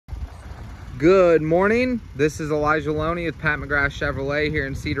Good morning. This is Elijah Loney with Pat McGrath Chevrolet here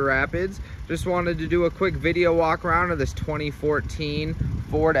in Cedar Rapids. Just wanted to do a quick video walk around of this 2014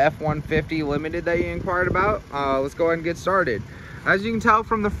 Ford F-150 Limited that you inquired about. Let's go ahead and get started. As you can tell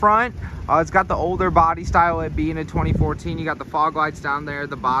from the front, it's got the older body style, it being a 2014. You got the fog lights down there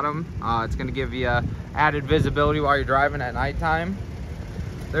at the bottom. It's going to give you added visibility while you're driving at nighttime.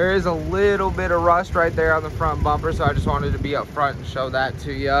 There is a little bit of rust right there on the front bumper, so I just wanted to be up front and show that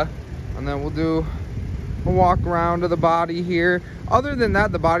to you. And then we'll do a walk around to the body here. Other than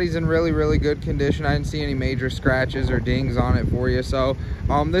that, the body's in really good condition. I didn't see any major scratches or dings on it for you. So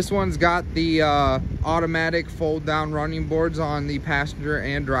this one's got the automatic fold down running boards on the passenger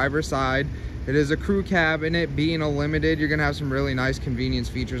and driver side. It is a crew cab, and it being a limited, you're gonna have some really nice convenience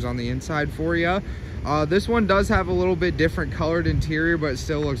features on the inside for you. This one does have a little bit different colored interior, but it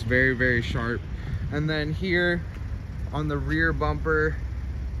still looks very sharp. And then here on the rear bumper,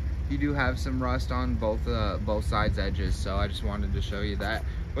 you do have some rust on both sides edges, so I just wanted to show you that.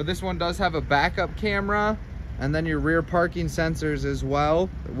 But this one does have a backup camera, and then your rear parking sensors as well.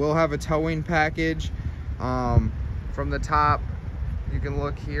 It will have a towing package. From the top, you can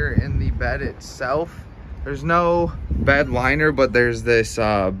look here in the bed itself. There's no bed liner, but there's this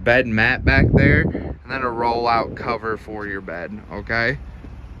bed mat back there, and then a roll-out cover for your bed, okay?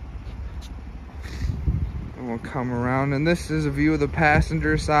 And we'll come around, and this is a view of the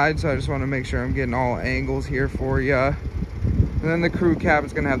passenger side, so I just want to make sure I'm getting all angles here for you. And then the crew cab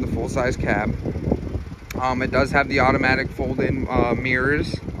is going to have the full-size cab. It does have the automatic fold-in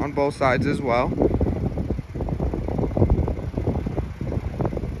mirrors on both sides as well.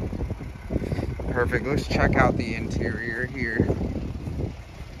 Perfect. Let's check out the interior here.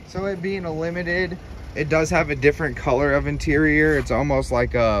 So it being a limited, it does have a different color of interior. It's almost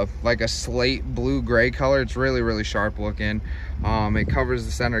like a slate blue gray color. It's really sharp looking. It covers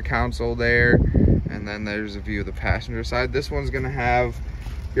the center console there, and then there's a view of the passenger side. This one's gonna have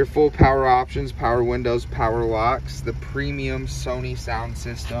your full power options, power windows, power locks, the premium Sony sound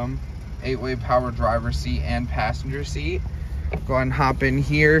system, 8-way power driver seat and passenger seat. Go ahead and hop in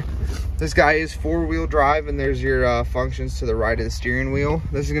here. This guy is 4-wheel drive, and there's your functions to the right of the steering wheel.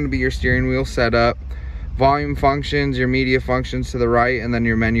 This is going to be your steering wheel setup. Volume functions, your media functions to the right, and then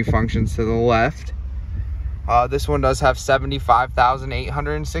your menu functions to the left. This one does have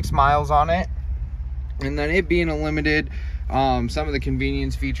 75,806 miles on it. And then it being a limited, some of the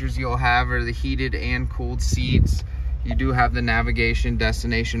convenience features you'll have are the heated and cooled seats. You do have the navigation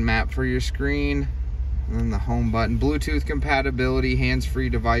destination map for your screen. And then the home button, Bluetooth compatibility, hands-free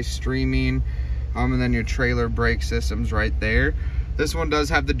device streaming, and then your trailer brake systems right there. This one does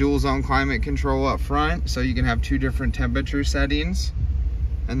have the dual zone climate control up front, so you can have 2 different temperature settings.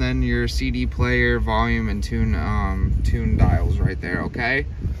 And then your CD player, volume, and tune dials right there, okay?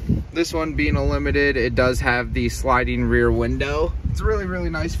 This one being a limited, it does have the sliding rear window. It's a really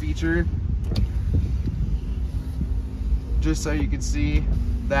nice feature. Just so you can see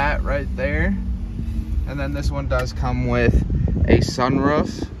that right there. And then this one does come with a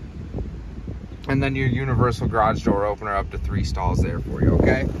sunroof, and then your universal garage door opener up to 3 stalls there for you,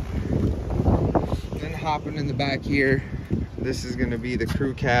 okay? Then hopping in the back here, this is going to be the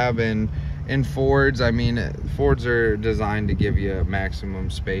crew cab, and in Fords, I mean, Fords are designed to give you maximum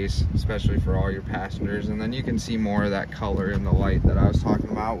space, especially for all your passengers. And then you can see more of that color in the light that I was talking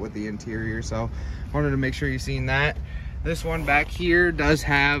about with the interior, so wanted to make sure you've seen that. This one back here does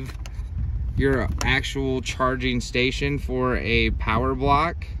have your actual charging station for a power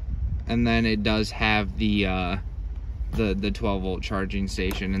block, and then it does have the 12-volt charging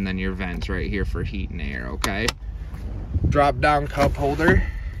station, and then your vents right here for heat and air, okay? Drop down cup holder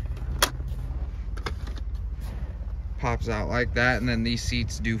pops out like that, and then these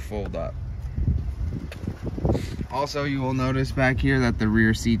seats do fold up. Also, you will notice back here that the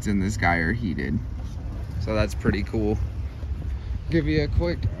rear seats in this guy are heated, so that's pretty cool. Give you a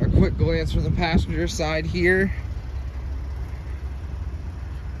quick glance from the passenger side here.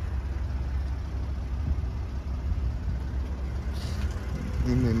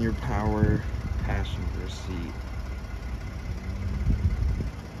 And then your power passenger seat.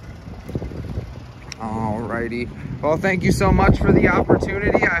 Alrighty. Well, thank you so much for the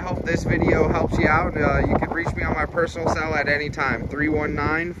opportunity. I hope this video helps you out. You can reach me on my personal cell at any time,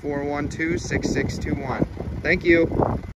 319-412-6621. Thank you.